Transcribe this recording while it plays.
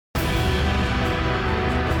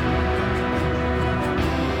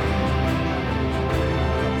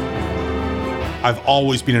I've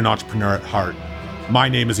always been an entrepreneur at heart. My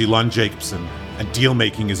name is Elon Jacobson, and deal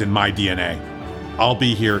making is in my DNA. I'll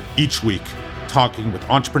be here each week talking with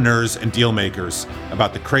entrepreneurs and deal makers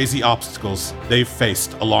about the crazy obstacles they've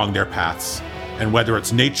faced along their paths, and whether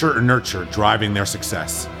it's nature or nurture driving their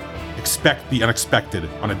success. Expect the unexpected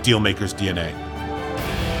on a deal maker's DNA.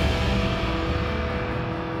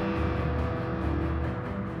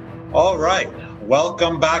 All right.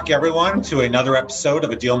 Welcome back, everyone, to another episode of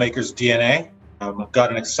A Dealmaker's DNA. I've got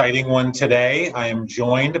an exciting one today. I am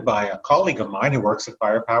joined by a colleague of mine who works at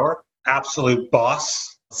Firepower, absolute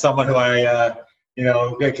boss, someone who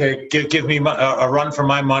give me a run for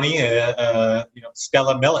my money,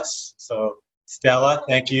 Stella Millis. So, Stella,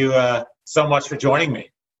 thank you so much for joining me.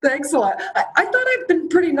 Thanks a lot. I thought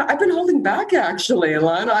I've been holding back, actually,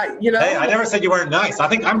 Elon. Hey, I never said you weren't nice. I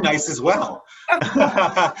think I'm nice as well.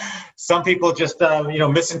 Some people just,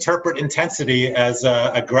 misinterpret intensity as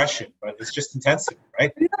aggression, but it's just intensity,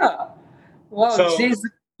 right? Yeah. Well, geez.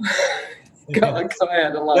 Go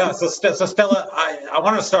ahead, Elon. Yeah, so Stella, I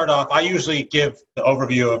want to start off. I usually give the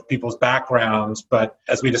overview of people's backgrounds, but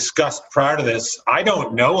as we discussed prior to this, I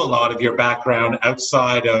don't know a lot of your background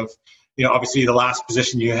outside of obviously the last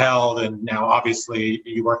position you held, and now obviously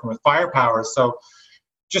you're working with Firepower. So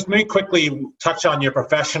just maybe quickly touch on your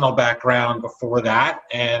professional background before that,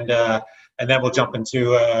 and then we'll jump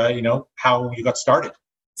into, how you got started.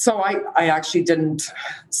 So I actually didn't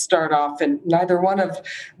start off in neither one of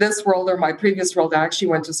this world or my previous world. I actually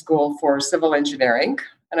went to school for civil engineering.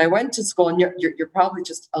 And I went to school, and you're probably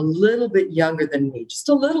just a little bit younger than me, just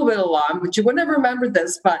a little bit along, but you wouldn't have remembered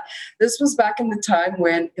this. But this was back in the time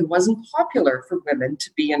when it wasn't popular for women to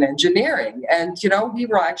be in engineering. And, we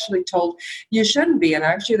were actually told you shouldn't be. And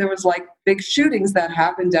actually, there was like big shootings that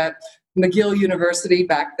happened at McGill University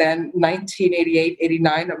back then, 1988,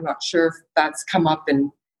 89. I'm not sure if that's come up in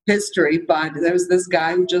history, but there was this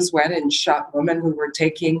guy who just went and shot women who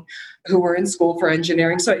were in school for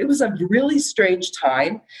engineering. So it was a really strange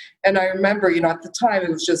time. And I remember, at the time, it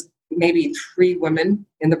was just maybe 3 women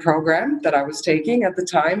in the program that I was taking at the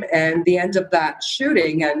time. And the end of that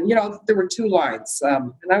shooting, and, there were 2 lines.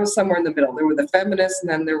 And I was somewhere in the middle. There were the feminists, and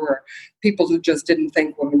then there were people who just didn't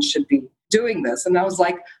think women should be doing this. And I was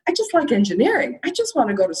like, I just like engineering. I just want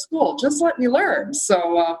to go to school. Just let me learn.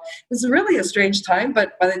 So it was really a strange time.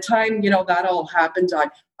 But by the time, that all happened, I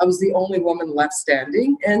was the only woman left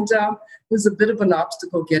standing. And it was a bit of an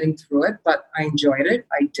obstacle getting through it, but I enjoyed it.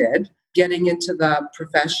 I did. Getting into the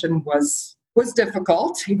profession was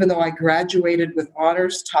difficult, even though I graduated with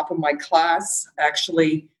honors, top of my class,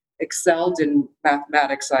 actually excelled in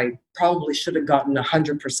mathematics. I probably should have gotten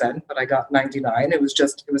 100%, but I got 99. It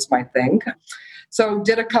was my thing. So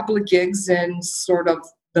did a couple of gigs in sort of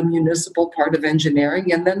the municipal part of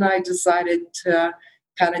engineering. And then I decided to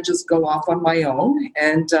kind of just go off on my own.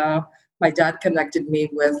 And my dad connected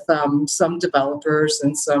me with some developers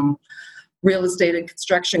and some real estate and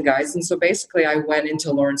construction guys. And so basically I went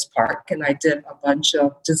into Lawrence Park and I did a bunch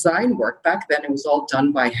of design work. Back then it was all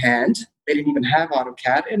done by hand. They didn't even have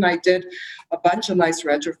AutoCAD. And I did a bunch of nice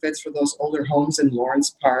retrofits for those older homes in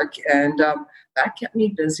Lawrence Park. And that kept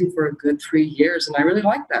me busy for a good 3 years. And I really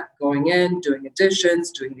liked that, going in, doing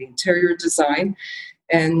additions, doing the interior design.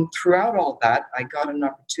 And throughout all that, I got an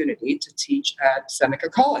opportunity to teach at Seneca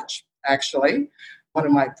College, actually. One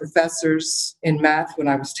of my professors in math, when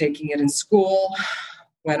I was taking it in school,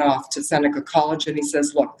 went off to Seneca College, and he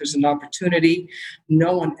says, look, there's an opportunity.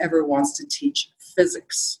 No one ever wants to teach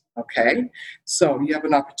physics, okay? So you have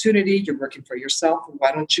an opportunity. You're working for yourself.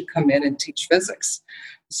 Why don't you come in and teach physics?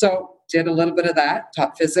 So did a little bit of that,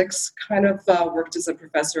 taught physics, kind of worked as a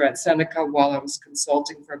professor at Seneca while I was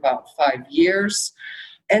consulting for about 5 years.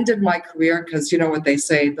 Ended my career because, what they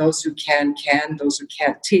say, those who can, those who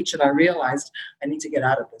can't teach. And I realized I need to get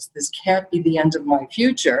out of this. This can't be the end of my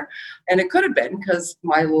future. And it could have been, because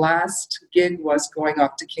my last gig was going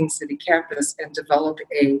off to King City campus and develop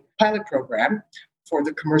a pilot program for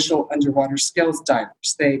the commercial underwater skills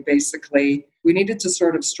divers. We needed to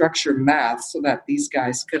sort of structure math so that these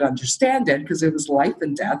guys could understand it, because it was life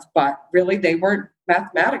and death, but really they weren't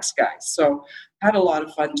mathematics guys. So I had a lot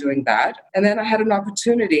of fun doing that. And then I had an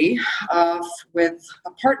opportunity with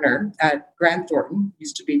a partner at Grant Thornton,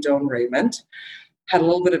 used to be Doan Raymond, had a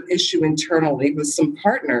little bit of issue internally with some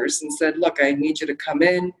partners and said, look, I need you to come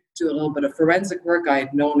in, do a little bit of forensic work. I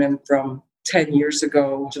had known him from 10 years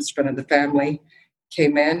ago, just friend of the family.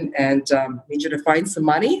 Came in and need you to find some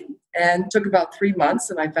money, and took about 3 months,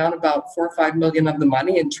 and I found about 4 or 5 million of the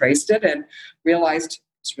money and traced it and realized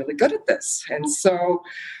I was really good at this. And so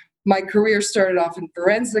my career started off in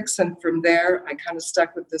forensics, and from there, I kind of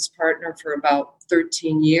stuck with this partner for about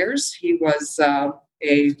 13 years. He was a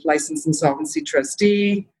licensed insolvency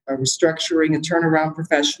trustee, a restructuring and turnaround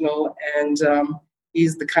professional, and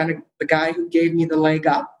he's the guy who gave me the leg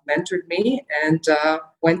up, mentored me, and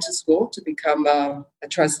went to school to become a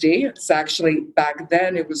trustee. It's actually, back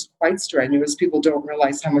then, it was quite strenuous. People don't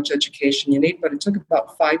realize how much education you need, but it took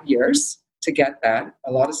about 5 years to get that.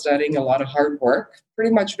 A lot of studying, a lot of hard work,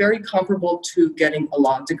 pretty much very comparable to getting a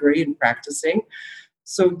law degree and practicing.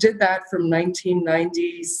 So did that from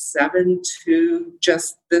 1997 to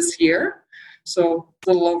just this year. So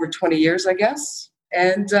a little over 20 years, I guess.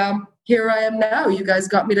 And here I am now. You guys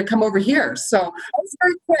got me to come over here. So that was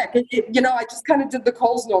very quick. I just kind of did the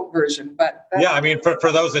Coles Note version. But yeah, I mean,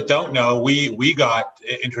 for those that don't know, we got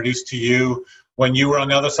introduced to you when you were on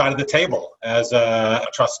the other side of the table as a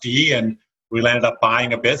trustee, and we landed up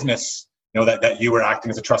buying a business, that you were acting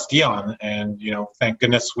as a trustee on. And, thank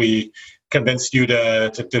goodness we convinced you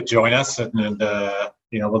to join us. And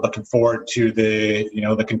we're looking forward to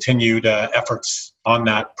the continued efforts on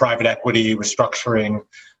that private equity restructuring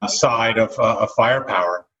side of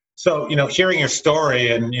Firepower. So, hearing your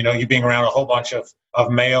story and, you being around a whole bunch of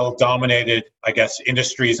male-dominated, I guess,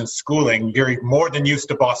 industries and schooling, you're more than used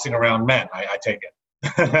to bossing around men, I take it.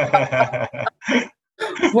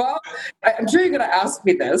 Well, I'm sure you're going to ask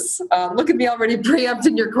me this. Look at me already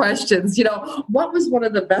preempting your questions. What was one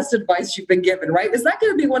of the best advice you've been given, right? Is that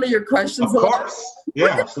going to be one of your questions? Of course.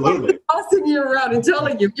 Yeah, absolutely. Bossing you around and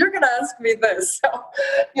telling you, you're going to ask me this. So,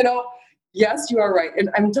 yes, you are right. And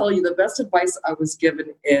I'm telling you, the best advice I was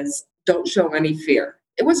given is don't show any fear.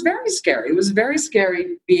 It was very scary. It was very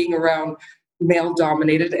scary being around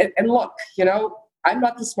male-dominated. And look, I'm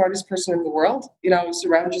not the smartest person in the world.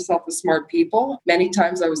 Surround yourself with smart people. Many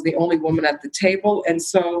times I was the only woman at the table. And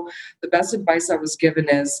so the best advice I was given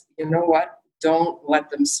is, you know what? Don't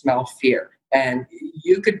let them smell fear. And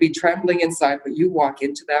you could be trembling inside, but you walk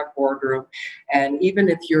into that boardroom, and even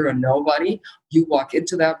if you're a nobody, you walk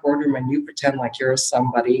into that boardroom and you pretend like you're a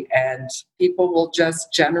somebody, and people will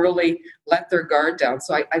just generally let their guard down.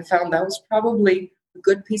 So I found that was probably a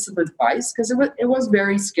good piece of advice, because it was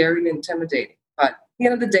very scary and intimidating. But at the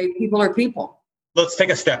end of the day, people are people. Let's take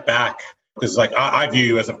a step back, because I view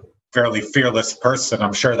you as a fairly fearless person.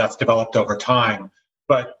 I'm sure that's developed over time.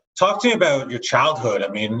 But talk to me about your childhood. I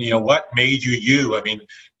mean, what made you you? I mean,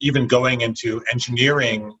 even going into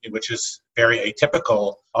engineering, which is very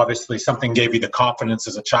atypical, obviously something gave you the confidence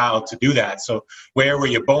as a child to do that. So where were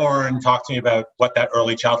you born? Talk to me about what that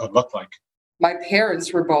early childhood looked like. My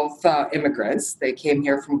parents were both immigrants. They came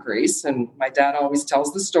here from Greece, and my dad always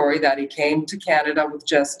tells the story that he came to Canada with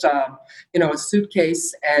just, a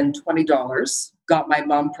suitcase and $20. Got my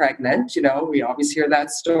mom pregnant. We always hear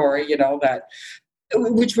that story.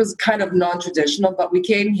 Which was kind of non-traditional. But we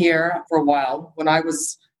came here for a while. When I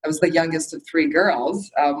was the youngest of three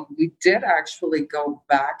girls. We did actually go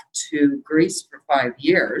back to Greece for 5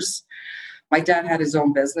 years. My dad had his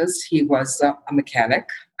own business. He was a mechanic,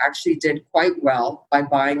 actually did quite well by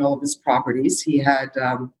buying all of his properties. He had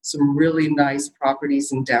some really nice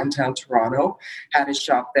properties in downtown Toronto, had a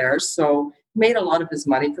shop there. So he made a lot of his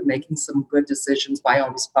money from making some good decisions by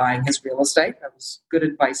always buying his real estate. That was good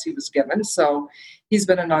advice he was given. So he's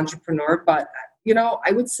been an entrepreneur. But,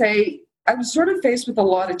 I would say I was sort of faced with a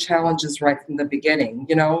lot of challenges right from the beginning.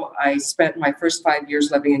 I spent my first 5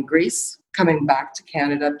 years living in Greece, coming back to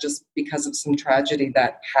Canada just because of some tragedy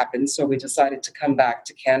that happened. So we decided to come back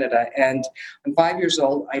to Canada. And I'm 5 years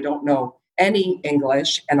old. I don't know any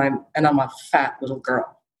English, and I'm a fat little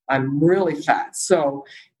girl. I'm really fat. So,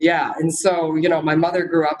 yeah. And so, my mother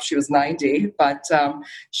grew up, she was 90, but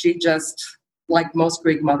she just, like most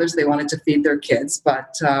Greek mothers, they wanted to feed their kids.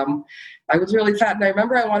 But I was really fat. And I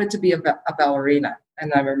remember I wanted to be a ballerina.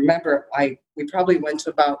 And I remember we probably went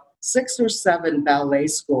to about 6 or 7 ballet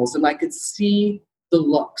schools, and I could see the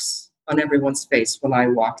looks on everyone's face when I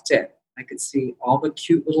walked in. I could see all the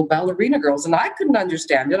cute little ballerina girls, and I couldn't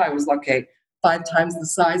understand it. I was like, 5 times the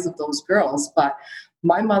size of those girls. But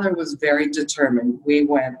my mother was very determined. We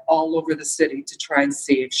went all over the city to try and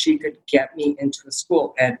see if she could get me into a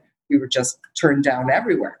school, and we were just turned down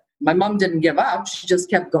everywhere. My mom didn't give up. She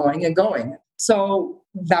just kept going and going. So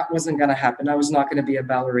that wasn't going to happen. I was not going to be a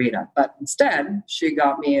ballerina. But instead, she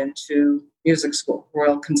got me into music school,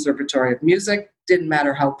 Royal Conservatory of Music. Didn't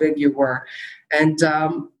matter how big you were. And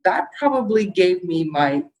that probably gave me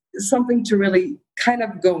something to really kind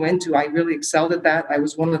of go into. I really excelled at that. I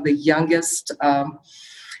was one of the youngest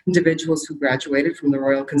individuals who graduated from the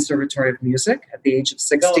Royal Conservatory of Music at the age of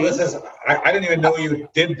No, 16. I didn't even know you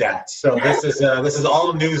did that. So this is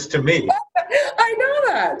all news to me. I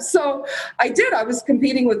know that. So I did. I was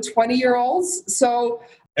competing with 20-year-olds. So.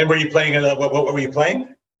 And were you playing, what were you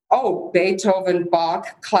playing? Oh, Beethoven,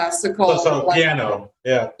 Bach, classical. So piano,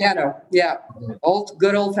 yeah. Piano, yeah.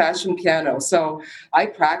 Good old-fashioned piano. So I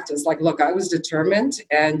practiced. Like, look, I was determined,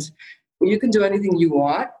 and you can do anything you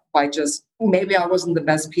want by just, maybe I wasn't the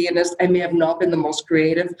best pianist. I may have not been the most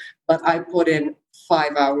creative, but I put in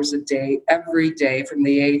 5 hours a day, every day from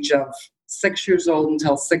the age of 6 years old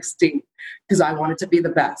until 16, because I wanted to be the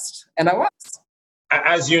best. And I was.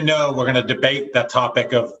 As you know, we're going to debate that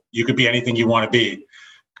topic of you could be anything you want to be.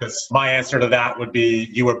 Because my answer to that would be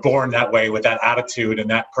you were born that way with that attitude and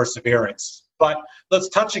that perseverance. But let's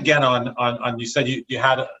touch again on you said you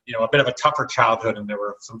had a bit of a tougher childhood and there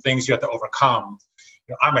were some things you had to overcome.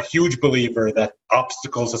 I'm a huge believer that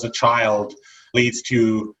obstacles as a child leads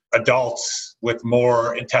to adults with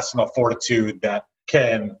more intestinal fortitude that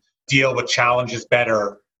can deal with challenges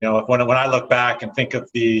better. When I look back and think of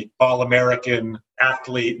the All-American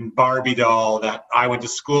athlete and Barbie doll that I went to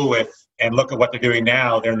school with and look at what they're doing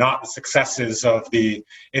now, they're not the successes of the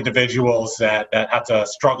individuals that had to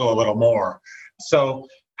struggle a little more. So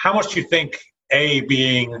how much do you think,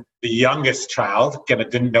 being the youngest child, again, I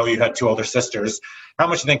didn't know you had two older sisters, how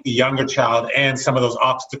much do you think the younger child and some of those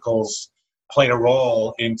obstacles played a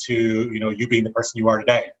role into, you being the person you are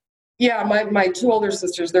today? Yeah, my two older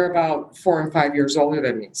sisters, they're about 4 and 5 years older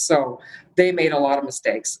than me. So they made a lot of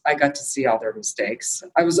mistakes. I got to see all their mistakes.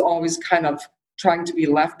 I was always kind of trying to be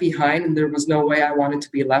left behind, and there was no way I wanted to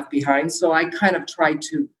be left behind. So I kind of tried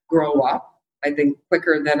to grow up, I think,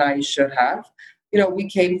 quicker than I should have. We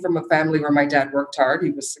came from a family where my dad worked hard. He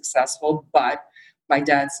was successful, but my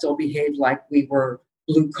dad still behaved like we were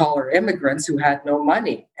blue-collar immigrants who had no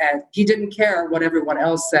money. And he didn't care what everyone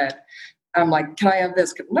else said. I'm like, can I have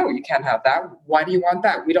this? No, you can't have that. Why do you want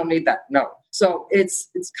that? We don't need that. No. So it's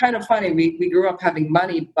kind of funny. We grew up having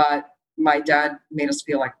money, but my dad made us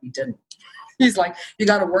feel like we didn't. He's like, you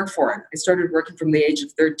got to work for it. I started working from the age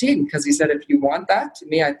of 13 because he said, if you want that, to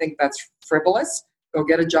me, I think that's frivolous. Go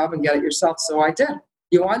get a job and get it yourself. So I did.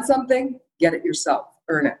 You want something? Get it yourself.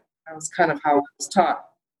 Earn it. That was kind of how I was taught.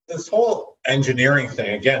 This whole engineering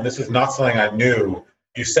thing, again, this is not something I knew.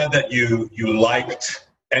 You said that you liked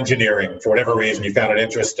engineering for whatever reason. You found it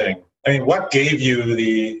interesting. I mean, what gave you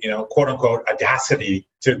the, quote unquote, audacity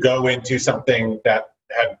to go into something that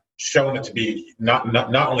had shown it to be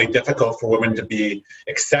not only difficult for women to be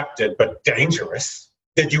accepted, but dangerous?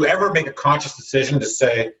 Did you ever make a conscious decision to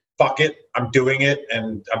say, fuck it, I'm doing it,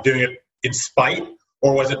 and I'm doing it in spite?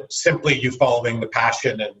 Or was it simply you following the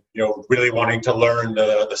passion and, really wanting to learn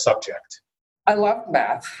the subject? I loved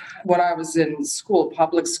math. When I was in school,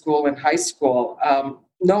 public school and high school,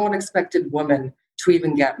 no one expected women to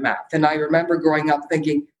even get math. And I remember growing up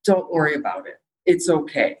thinking, don't worry about it. It's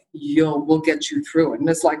okay. We'll get you through it. And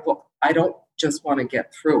it's like, well, I don't just want to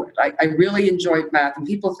get through it. I really enjoyed math. And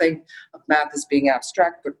people think of math as being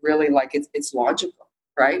abstract, but really it's logical,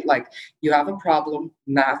 right? Like you have a problem,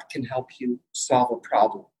 math can help you solve a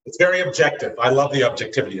problem. It's very objective. I love the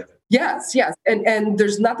objectivity of it. Yes. And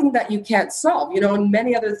there's nothing that you can't solve, and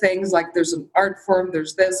many other things, like there's an art form,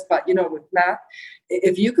 there's this, but, with math,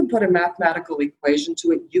 if you can put a mathematical equation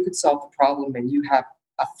to it, you could solve the problem and you have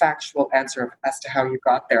a factual answer as to how you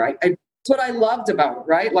got there. That's what I loved about it,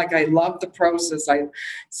 right? Like I loved the process.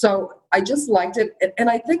 So I just liked it. And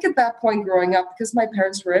I think at that point growing up, because my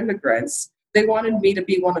parents were immigrants, they wanted me to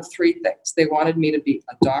be one of three things. They wanted me to be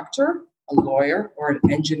a doctor, a lawyer, or an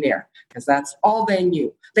engineer, because that's all they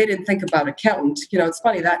knew. They didn't think about accountant. It's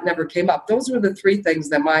funny, that never came up. Those were the three things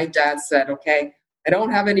that my dad said, okay, I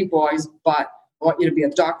don't have any boys, but I want you to be a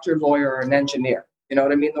doctor, lawyer, or an engineer. You know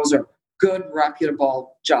what I mean? Those are good,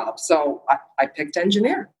 reputable jobs. So I picked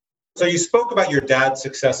engineer. So you spoke about your dad's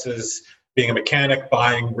successes, being a mechanic,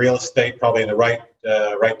 buying real estate, probably in the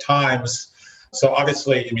right times. So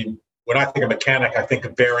obviously, when I think of mechanic, I think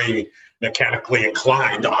of very mechanically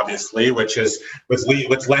inclined, obviously, which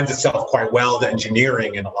lends itself quite well to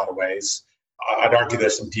engineering in a lot of ways. I'd argue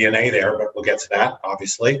there's some DNA there, but we'll get to that,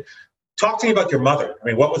 obviously. Talk to me about your mother.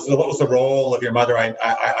 What was the role of your mother?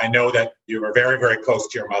 I know that you were very, very close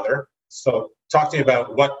to your mother. So talk to me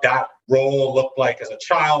about what that role looked like as a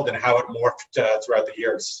child and how it morphed throughout the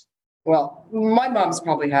years. Well, my mom's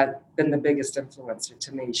probably been the biggest influencer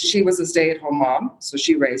to me. She was a stay-at-home mom, so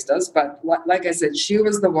she raised us. But like I said, she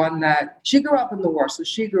was the one she grew up in the war. So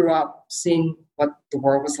she grew up seeing what the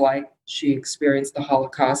war was like. She experienced the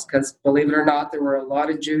Holocaust because, believe it or not, there were a lot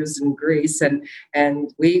of Jews in Greece,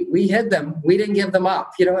 and we hid them. We didn't give them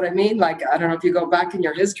up. You know what I mean? Like, I don't know if you go back in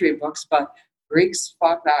your history books, but Greeks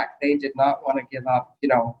fought back. They did not want to give up,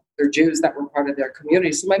 their Jews that were part of their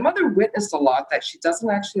community. So my mother witnessed a lot that she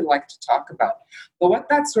doesn't actually like to talk about. But what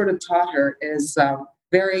that sort of taught her is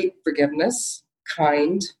very forgiveness,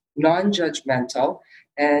 kind, non-judgmental,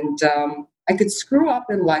 and I could screw up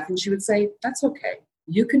in life, and she would say, "That's okay.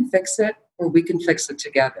 You can fix it, or we can fix it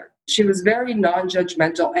together." She was very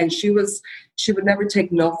non-judgmental, and she would never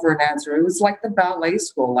take no for an answer. It was like the ballet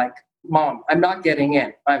school, like, "Mom, I'm not getting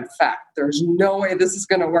in. I'm fat. There's no way this is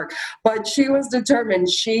going to work." But she was determined.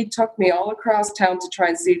 She took me all across town to try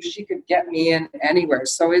and see if she could get me in anywhere.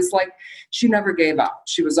 So it's like she never gave up.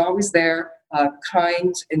 She was always there,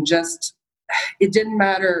 kind, and just, it didn't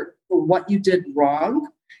matter what you did wrong.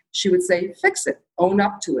 She would say, "Fix it. Own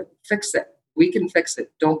up to it. Fix it. We can fix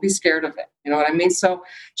it. Don't be scared of it." You know what I mean? So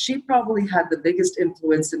she probably had the biggest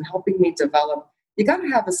influence in helping me develop. You got to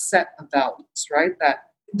have a set of values, right? That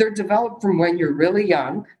they're developed from when you're really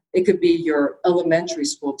young. It could be your elementary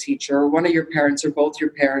school teacher, or one of your parents, or both your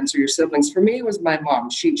parents or your siblings. For me, it was my mom.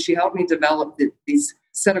 She helped me develop these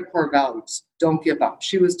set of core values. Don't give up.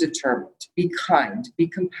 She was determined. Be kind. Be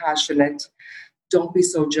compassionate. Don't be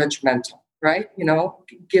so judgmental, right?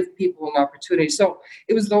 Give people an opportunity. So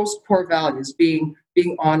it was those core values: being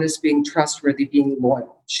honest, being trustworthy, being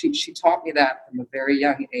loyal. She taught me that from a very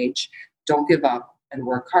young age. Don't give up and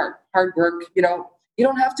work hard. Hard work, you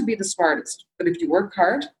don't have to be the smartest, but if you work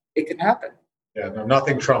hard, it can happen. Yeah, no,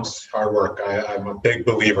 nothing trumps hard work. I'm a big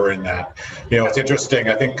believer in that. It's interesting.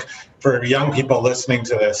 I think for young people listening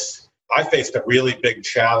to this, I faced a really big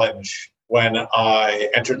challenge when I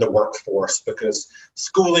entered the workforce, because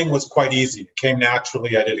schooling was quite easy. It came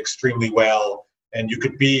naturally. I did extremely well. And you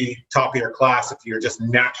could be top of your class if you're just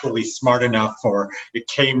naturally smart enough, or it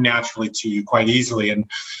came naturally to you quite easily. And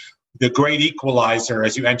the great equalizer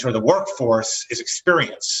as you enter the workforce is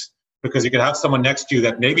experience, because you could have someone next to you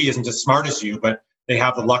that maybe isn't as smart as you, but they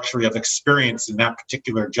have the luxury of experience in that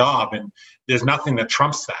particular job. And there's nothing that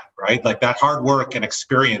trumps that, right? Like, that hard work and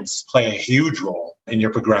experience play a huge role in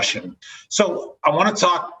your progression. So I want to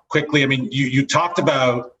talk quickly. I mean, you talked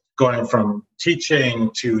about going from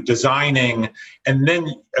teaching to designing, and then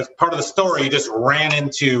as part of the story, you just ran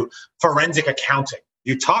into forensic accounting.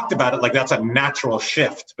 You talked about it like that's a natural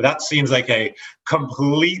shift, but that seems like a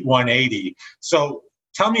complete 180. So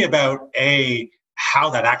tell me about how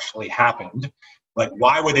that actually happened. Like,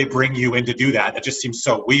 why would they bring you in to do that? That just seems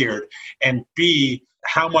so weird. And B,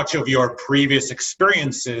 how much of your previous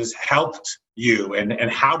experiences helped you, and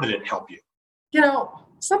how did it help you?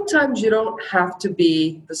 Sometimes you don't have to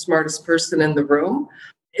be the smartest person in the room.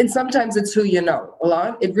 And sometimes it's who you know.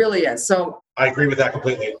 Alon, it really is. So I agree with that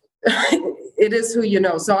completely. It is who you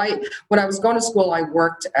know. So when I was going to school, I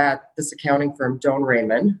worked at this accounting firm, Doan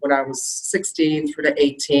Raymond, when I was 16 through to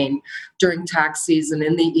 18, during tax season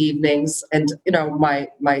in the evenings. And,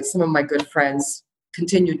 some of my good friends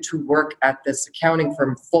continued to work at this accounting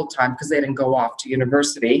firm full time because they didn't go off to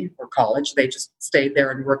university or college. They just stayed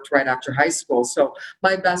there and worked right after high school. So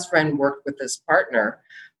my best friend worked with this partner,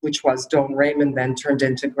 which was Doan Raymond, then turned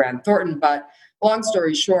into Grant Thornton. But long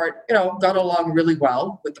story short, got along really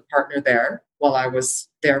well with the partner there while I was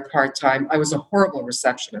there part-time. I was a horrible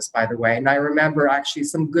receptionist, by the way. And I remember actually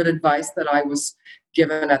some good advice that I was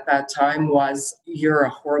given at that time was, "You're a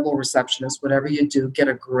horrible receptionist. Whatever you do, get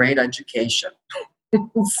a great education."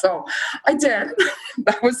 So I did.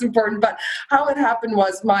 That was important. But how it happened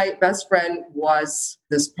was, my best friend was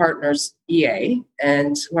this partner's EA.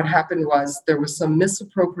 And what happened was there was some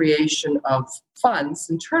misappropriation of funds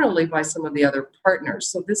internally by some of the other partners.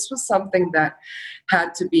 So this was something that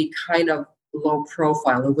had to be kind of low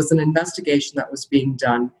profile. It was an investigation that was being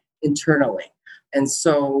done internally. And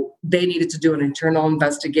so they needed to do an internal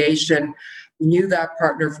investigation. Knew that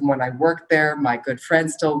partner from when I worked there. My good friend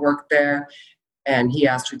still worked there. And he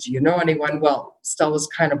asked her, "Do you know anyone?" Well, Stella's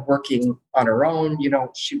kind of working on her own.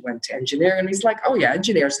 She went to engineering. And he's like, "Oh, yeah,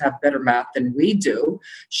 engineers have better math than we do.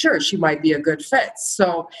 Sure, she might be a good fit."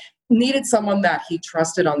 So needed someone that he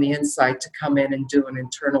trusted on the inside to come in and do an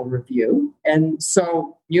internal review. And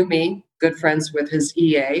so me, good friends with his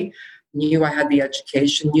EA, knew I had the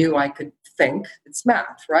education, knew I could think. It's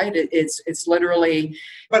math, right? It's literally...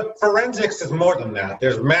 But forensics is more than that.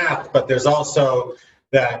 There's math, but there's also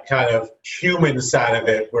that kind of human side of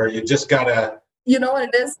it where you just gotta... You know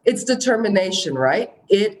what it is? It's determination, right?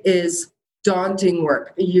 It is daunting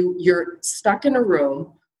work. You're stuck in a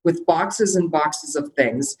room with boxes and boxes of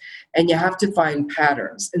things, and you have to find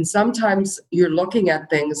patterns. And sometimes you're looking at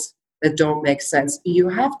things that don't make sense. You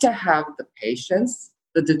have to have the patience,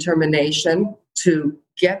 the determination to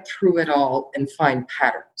get through it all and find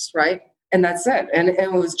patterns, right? And that's it. And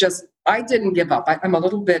it was just, I didn't give up. I'm a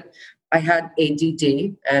little bit, I had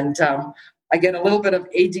ADD, and I get a little bit of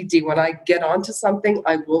ADD. When I get onto something,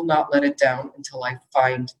 I will not let it down until I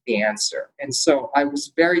find the answer. And so I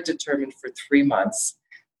was very determined for 3 months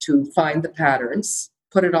to find the patterns,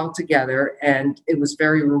 put it all together. And it was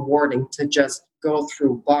very rewarding to just go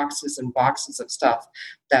through boxes and boxes of stuff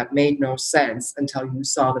that made no sense until you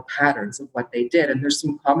saw the patterns of what they did. And there's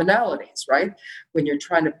some commonalities, right? When you're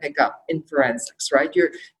trying to pick up in forensics, right?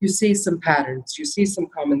 You see some patterns, you see some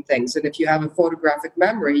common things. And if you have a photographic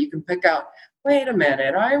memory, you can pick out, wait a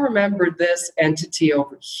minute, I remember this entity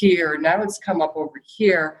over here. Now it's come up over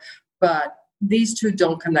here, but these two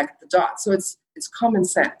don't connect the dots. So it's common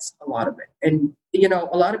sense, a lot of it. And,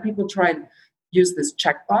 a lot of people try and use this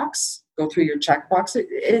checkbox, go through your checkbox.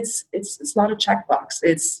 It's not a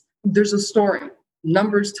checkbox. There's a story.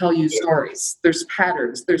 Numbers tell you stories. There's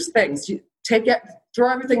patterns. There's things. You throw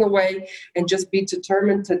everything away and just be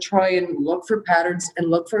determined to try and look for patterns and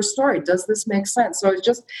look for a story. Does this make sense? So it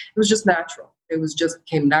was just natural.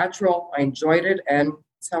 Came natural. I enjoyed it, and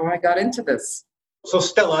that's how I got into this. So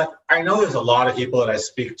Stella, I know there's a lot of people that I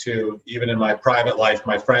speak to, even in my private life.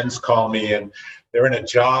 My friends call me and they're in a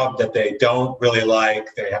job that they don't really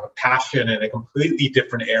like. They have a passion in a completely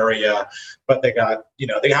different area, but they got,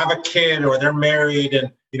 they have a kid or they're married,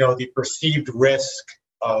 and, the perceived risk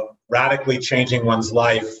of radically changing one's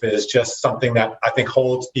life is just something that I think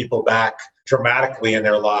holds people back dramatically in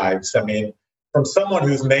their lives. I mean, from someone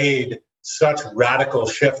who's made such radical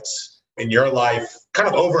shifts in your life kind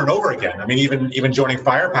of over and over again. I mean, even joining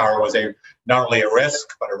Firepower was not only a risk,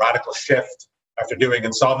 but a radical shift after doing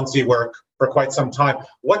insolvency work for quite some time.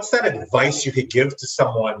 What's that advice you could give to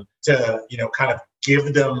someone to, kind of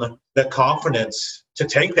give them the confidence to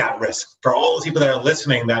take that risk, for all those people that are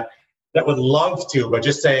listening that would love to, but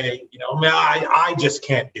just say, I just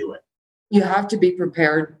can't do it? You have to be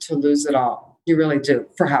prepared to lose it all. You really do,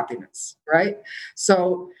 for happiness, right?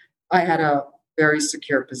 So I had a very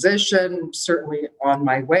secure position, certainly on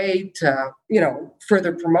my way to,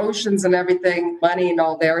 further promotions and everything, money and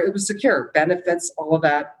all there. It was secure, benefits, all of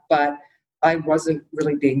that. But I wasn't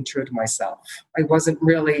really being true to myself. I wasn't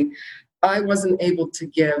able to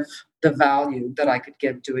give the value that I could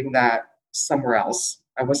give doing that somewhere else.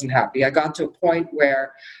 I wasn't happy. I got to a point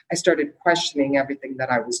where I started questioning everything that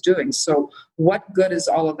I was doing. So what good is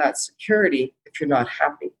all of that security if you're not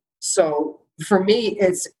happy? So for me,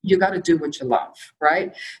 it's you got to do what you love,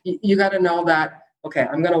 right? You got to know that, okay,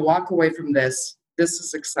 I'm going to walk away from this. This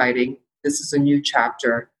is exciting. This is a new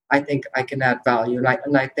chapter. I think I can add value.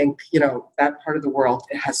 And I think, that part of the world,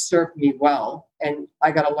 it has served me well. And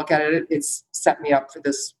I got to look at it. It's set me up for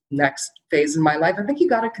this next phase in my life. I think you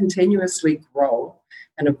got to continuously grow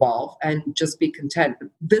and evolve and just be content.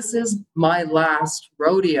 This is my last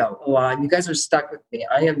rodeo, Alon. You guys are stuck with me.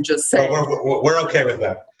 I am just saying. We're okay with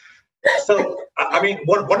that. So, I mean,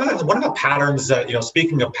 one of the patterns that,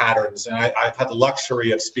 speaking of patterns, and I've had the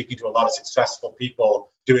luxury of speaking to a lot of successful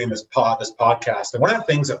people doing this podcast. And one of the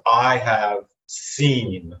things that I have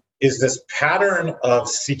seen is this pattern of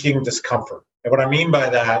seeking discomfort. And what I mean by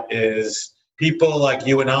that is people like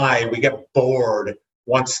you and I, we get bored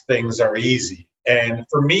once things are easy. And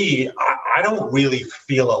for me, I don't really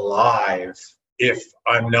feel alive if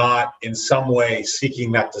I'm not in some way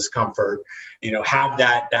seeking that discomfort, have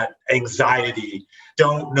that anxiety,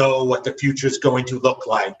 don't know what the future is going to look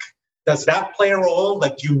like. Does that play a role?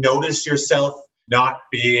 Like, you notice yourself not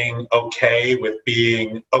being okay with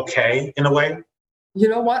being okay in a way? You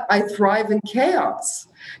know what? I thrive in chaos.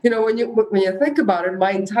 When you think about it,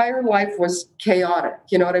 my entire life was chaotic.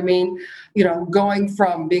 You know what I mean? Going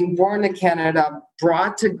from being born in Canada,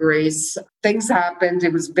 brought to Greece, things happened.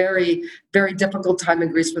 It was very, very difficult time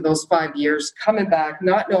in Greece for those 5 years. Coming back,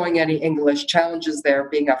 not knowing any English, challenges there.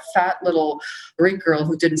 Being a fat little Greek girl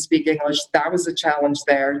who didn't speak English, that was a challenge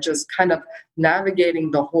there. Just kind of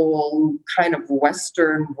navigating the whole kind of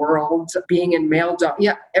Western world, being in male.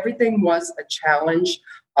 Yeah, everything was a challenge.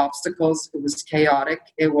 Obstacles. It was chaotic.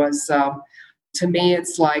 It was, to me,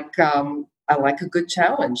 it's like, I like a good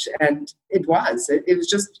challenge. And it was. It was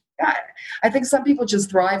just, I think some people just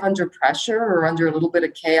thrive under pressure or under a little bit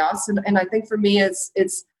of chaos. And I think for me, it's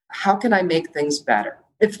how can I make things better?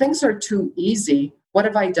 If things are too easy, what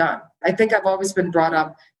have I done? I think I've always been brought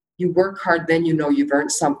up, you work hard, then you've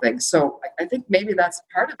earned something. So I think maybe that's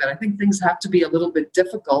part of it. I think things have to be a little bit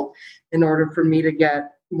difficult in order for me to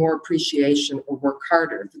get more appreciation or work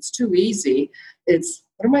harder. If it's too easy, it's,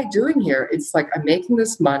 what am I doing here? It's like, I'm making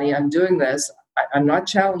this money, I'm doing this, I'm not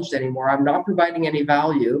challenged anymore. I'm not providing any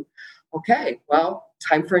value. Okay, well,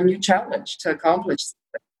 time for a new challenge to accomplish.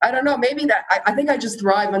 I don't know. Maybe that I think I just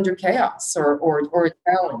thrive under chaos or a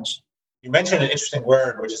challenge. You mentioned an interesting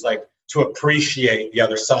word, which is like to appreciate the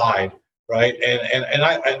other side, right? And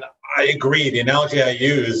I agree. The analogy I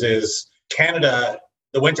use is Canada.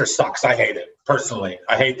 The winter sucks. I hate it personally.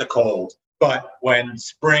 I hate the cold. But when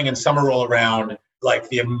spring and summer roll around, like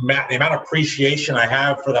the amount of appreciation I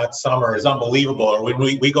have for that summer is unbelievable. Or when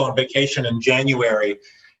we go on vacation in January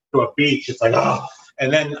to a beach, it's like, oh.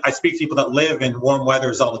 And then I speak to people that live in warm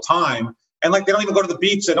weathers all the time, and like they don't even go to the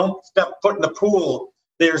beach. They don't step foot in the pool.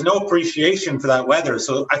 There's no appreciation for that weather.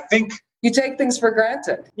 So I think you take things for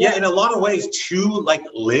granted. Yeah, in a lot of ways, to like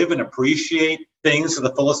live and appreciate things to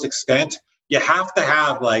the fullest extent, you have to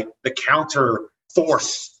have like the counter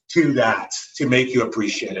force to that to make you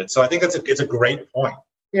appreciate it. So I think it's a great point.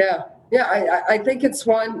 Yeah. I think it's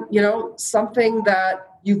one, something that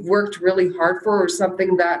you've worked really hard for, or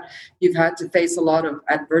something that you've had to face a lot of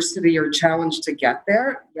adversity or challenge to get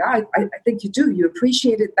there. Yeah, I think you do. You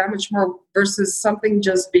appreciate it that much more versus something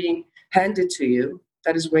just being handed to you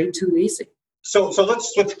that is way too easy. So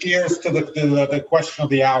let's switch gears to the question of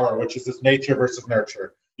the hour, which is this nature versus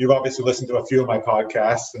nurture. You've obviously listened to a few of my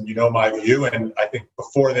podcasts and you know my view. And I think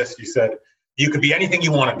before this, you said you could be anything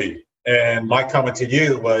you want to be. And my comment to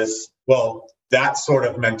you was, well, that sort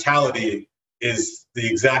of mentality is the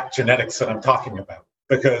exact genetics that I'm talking about,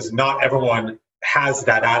 because not everyone has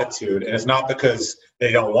that attitude. And it's not because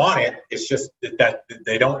they don't want it. It's just that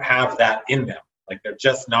they don't have that in them. Like they're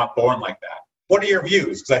just not born like that. What are your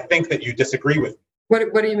views? Because I think that you disagree with me.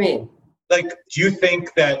 What do you mean? Like, do you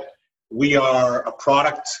think that we are a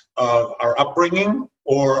product of our upbringing,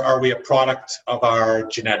 or are we a product of our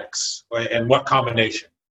genetics? And what combination?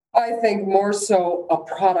 I think more so a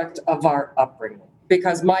product of our upbringing,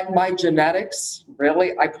 because my genetics,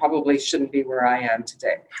 really, I probably shouldn't be where I am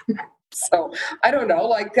today. So I don't know,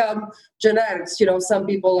 like genetics, some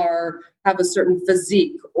people have a certain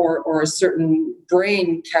physique or a certain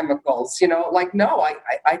brain chemicals, like, no,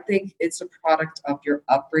 I think it's a product of your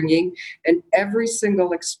upbringing, and every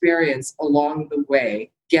single experience along the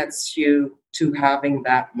way gets you to having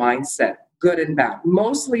that mindset, good and bad.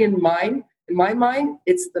 Mostly in my mind,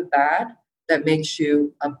 it's the bad that makes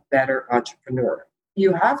you a better entrepreneur.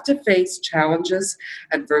 You have to face challenges,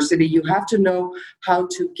 adversity. You have to know how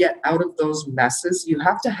to get out of those messes. You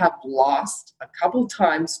have to have lost a couple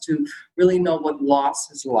times to really know what loss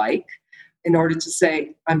is like in order to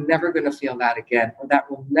say, I'm never going to feel that again, or that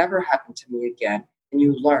will never happen to me again. And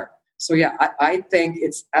you learn. So yeah, I think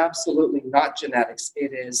it's absolutely not genetics.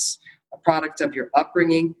 It is a product of your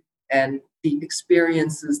upbringing and the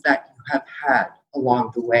experiences that you have had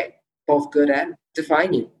along the way, both good and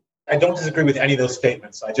define you. I don't disagree with any of those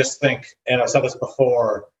statements. I just think, and I've said this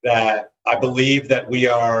before, that I believe that we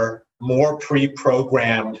are more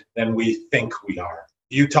pre-programmed than we think we are.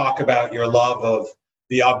 You talk about your love of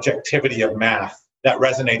the objectivity of math. That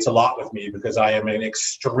resonates a lot with me because I am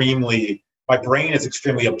my brain is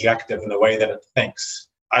extremely objective in the way that it thinks.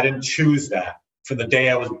 I didn't choose that. From the day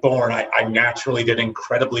I was born, I naturally did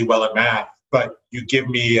incredibly well at math. But you give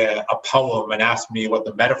me a poem and ask me what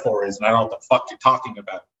the metaphor is, and I don't know what the fuck you're talking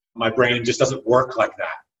about. My brain just doesn't work like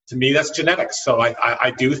that. To me, that's genetics. So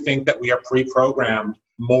I do think that we are pre-programmed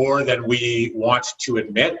more than we want to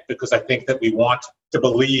admit, because I think that we want to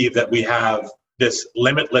believe that we have this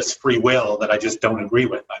limitless free will that I just don't agree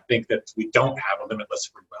with. I think that we don't have a limitless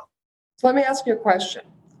free will. So let me ask you a question.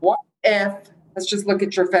 What if, let's just look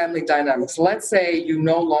at your family dynamics. Let's say you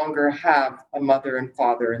no longer have a mother and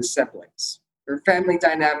father and siblings. Your family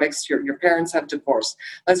dynamics, your parents have divorced.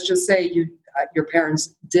 Let's just say your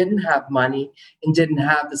parents didn't have money and didn't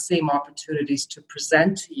have the same opportunities to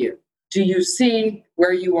present to you. Do you see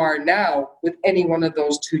where you are now with any one of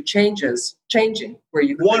those two changing where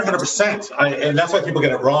you 100%. And that's why people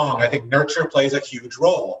get it wrong. I think nurture plays a huge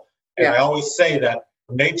role. And I always say that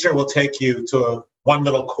nature will take you to one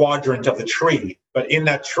little quadrant of the tree, but in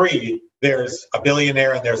that tree, there's a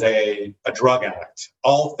billionaire and there's a drug addict.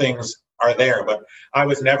 All things are there, but I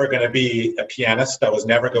was never going to be a pianist. I was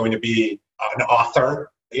never going to be an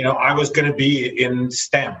author. I was going to be in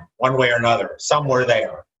STEM one way or another, somewhere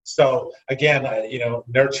there. So again,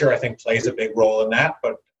 nurture, I think, plays a big role in that,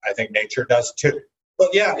 but I think nature does too. But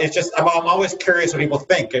yeah, it's just, I'm always curious what people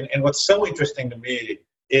think. And what's so interesting to me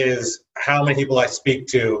is how many people I speak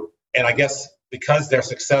to, and I guess because they're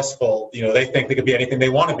successful, they think they could be anything they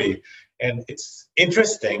want to be. And it's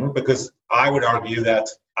interesting because I would argue that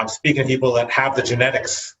I'm speaking to people that have the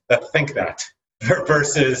genetics that think that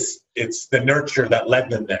versus it's the nurture that led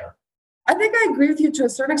them there. I think I agree with you to a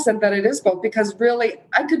certain extent that it is both, because really,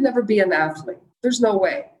 I could never be an athlete. There's no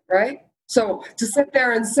way, right? So to sit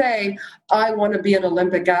there and say, I want to be an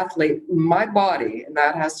Olympic athlete, my body, and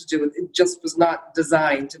that has to do with it, just was not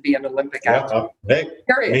designed to be an Olympic athlete. Hey,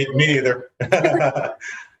 Period. me either.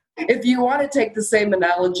 If you want to take the same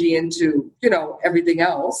analogy into, everything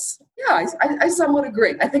else, yeah, I somewhat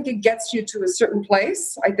agree. I think it gets you to a certain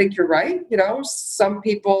place. I think you're right. Some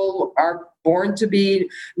people are born to be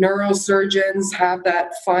neurosurgeons, have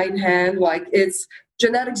that fine hand. Like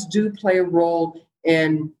genetics do play a role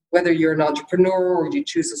in whether you're an entrepreneur or you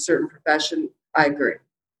choose a certain profession. I agree.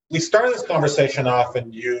 We started this conversation off,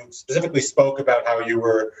 and you specifically spoke about how you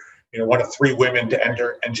were, one of 3 women to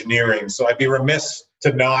enter engineering. So I'd be remiss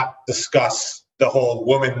to not discuss the whole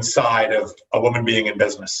woman side of a woman being in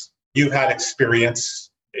business. You've had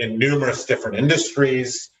experience in numerous different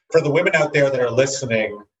industries. For the women out there that are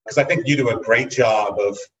listening, because I think you do a great job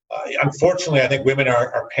of, unfortunately, I think women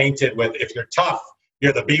are painted with, if you're tough,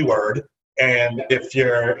 you're the B word. And if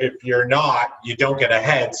you're not, you don't get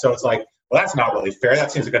ahead. So it's like, well, that's not really fair.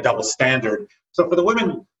 That seems like a double standard. So for the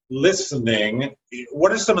women listening,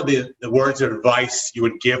 what are some of the words of advice you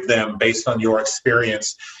would give them based on your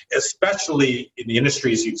experience, especially in the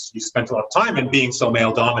industries you spent a lot of time in, being so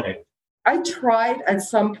male dominated? I tried at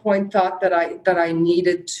some point, thought that I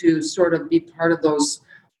needed to sort of be part of those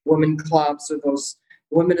women clubs or those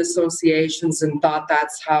women associations, and thought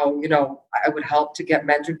that's how, I would help to get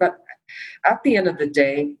mentored. But at the end of the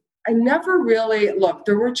day, I never really, look,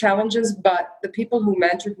 there were challenges, but the people who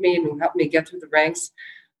mentored me and who helped me get through the ranks,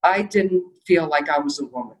 I didn't feel like I was a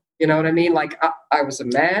woman. You know what I mean? Like I was a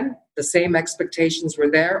man, the same expectations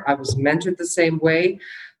were there. I was mentored the same way.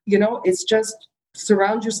 It's just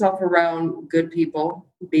surround yourself around good people,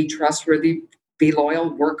 be trustworthy, be loyal,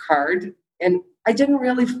 work hard. And I didn't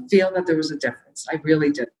really feel that there was a difference. I really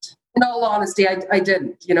didn't. In all honesty, I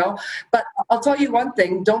didn't, But I'll tell you one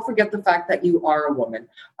thing, don't forget the fact that you are a woman.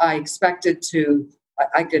 I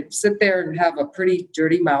could sit there and have a pretty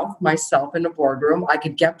dirty mouth myself in a boardroom. I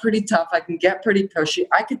could get pretty tough. I can get pretty pushy.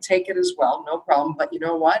 I could take it as well, no problem. But you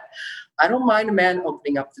know what? I don't mind a man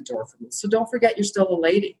opening up the door for me. So don't forget you're still a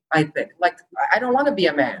lady, I think. Like, I don't want to be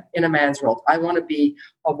a man in a man's world. I want to be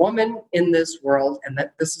a woman in this world, and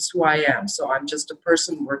that this is who I am. So I'm just a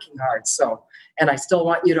person working hard. And I still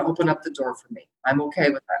want you to open up the door for me. I'm okay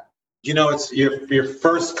with that. It's your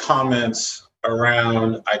first comments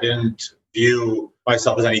around, I didn't view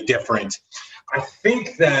myself as any different. I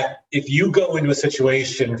think that if you go into a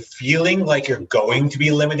situation feeling like you're going to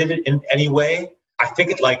be limited in any way, I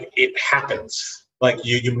think it happens. Like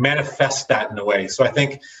you manifest that in a way. So I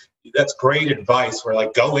think that's great advice, where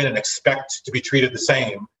go in and expect to be treated the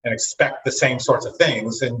same and expect the same sorts of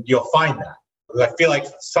things, and you'll find that. Because I feel like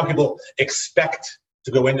some people expect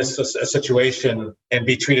to go into a situation and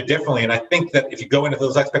be treated differently. And I think that if you go into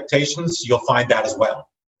those expectations, you'll find that as well.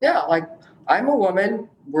 Yeah, I'm a woman.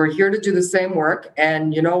 We're here to do the same work.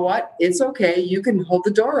 And you know what? It's okay. You can hold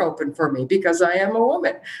the door open for me because I am a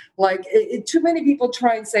woman. Too many people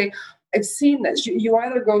try and say, I've seen this. You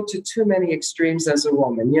either go to too many extremes as a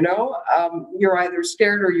woman, you're either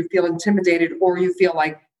scared or you feel intimidated, or you feel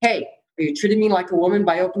like, hey, are you treating me like a woman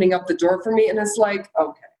by opening up the door for me? And it's like,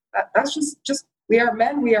 okay, that's just we are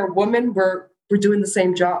men, we are women, we're doing the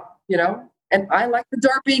same job, And I like the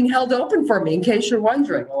door being held open for me, in case you're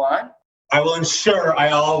wondering, Alon. I will ensure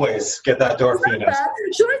I always get that door for you.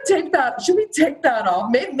 Should we take that off?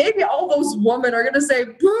 Maybe all those women are going to say,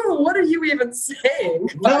 boo, what are you even saying?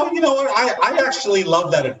 No, you know what? I actually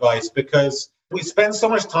love that advice, because we spend so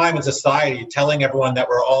much time in society telling everyone that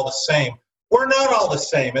we're all the same. We're not all the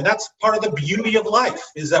same. And that's part of the beauty of life,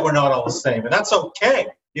 is that we're not all the same. And that's okay.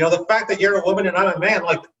 The fact that you're a woman and I'm a man,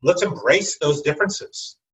 let's embrace those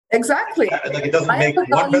differences. Exactly. It doesn't make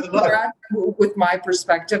one better than another. With my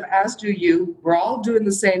perspective, as do you. We're all doing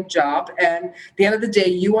the same job. And at the end of the day,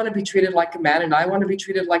 you want to be treated like a man and I want to be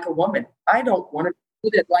treated like a woman. I don't want to be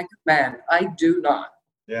treated like a man. I do not.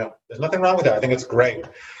 Yeah, there's nothing wrong with that. I think it's great.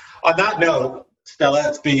 On that note, Stella,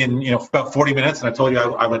 it's been about 40 minutes, and I told you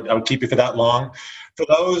I would keep you for that long. For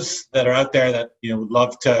those that are out there that would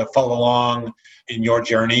love to follow along in your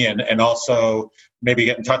journey, and also maybe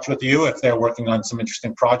get in touch with you if they're working on some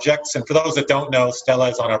interesting projects. And for those that don't know, Stella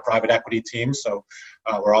is on our private equity team, so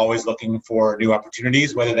we're always looking for new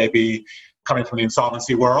opportunities, whether they be coming from the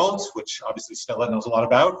insolvency world, which obviously Stella knows a lot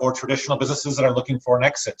about, or traditional businesses that are looking for an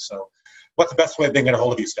exit. So what's the best way of being get a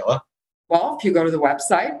hold of you, Stella? Well, if you go to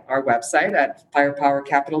our website at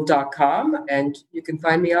firepowercapital.com, and you can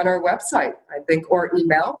find me on our website, I think, or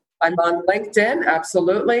email. I'm on LinkedIn,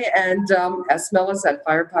 absolutely, and smillis at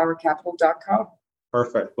firepowercapital.com.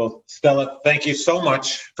 Perfect. Well, Stella, thank you so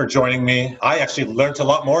much for joining me. I actually learned a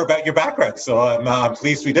lot more about your background, so I'm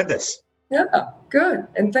pleased we did this. Yeah, good.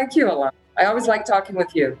 And thank you a lot. I always like talking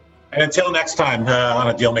with you. And until next time on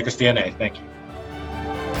A Dealmaker's DNA, thank you.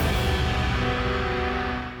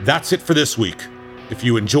 That's it for this week. If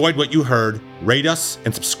you enjoyed what you heard, rate us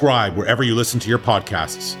and subscribe wherever you listen to your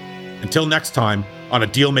podcasts. Until next time on A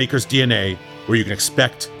Dealmaker's DNA, where you can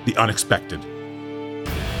expect the unexpected.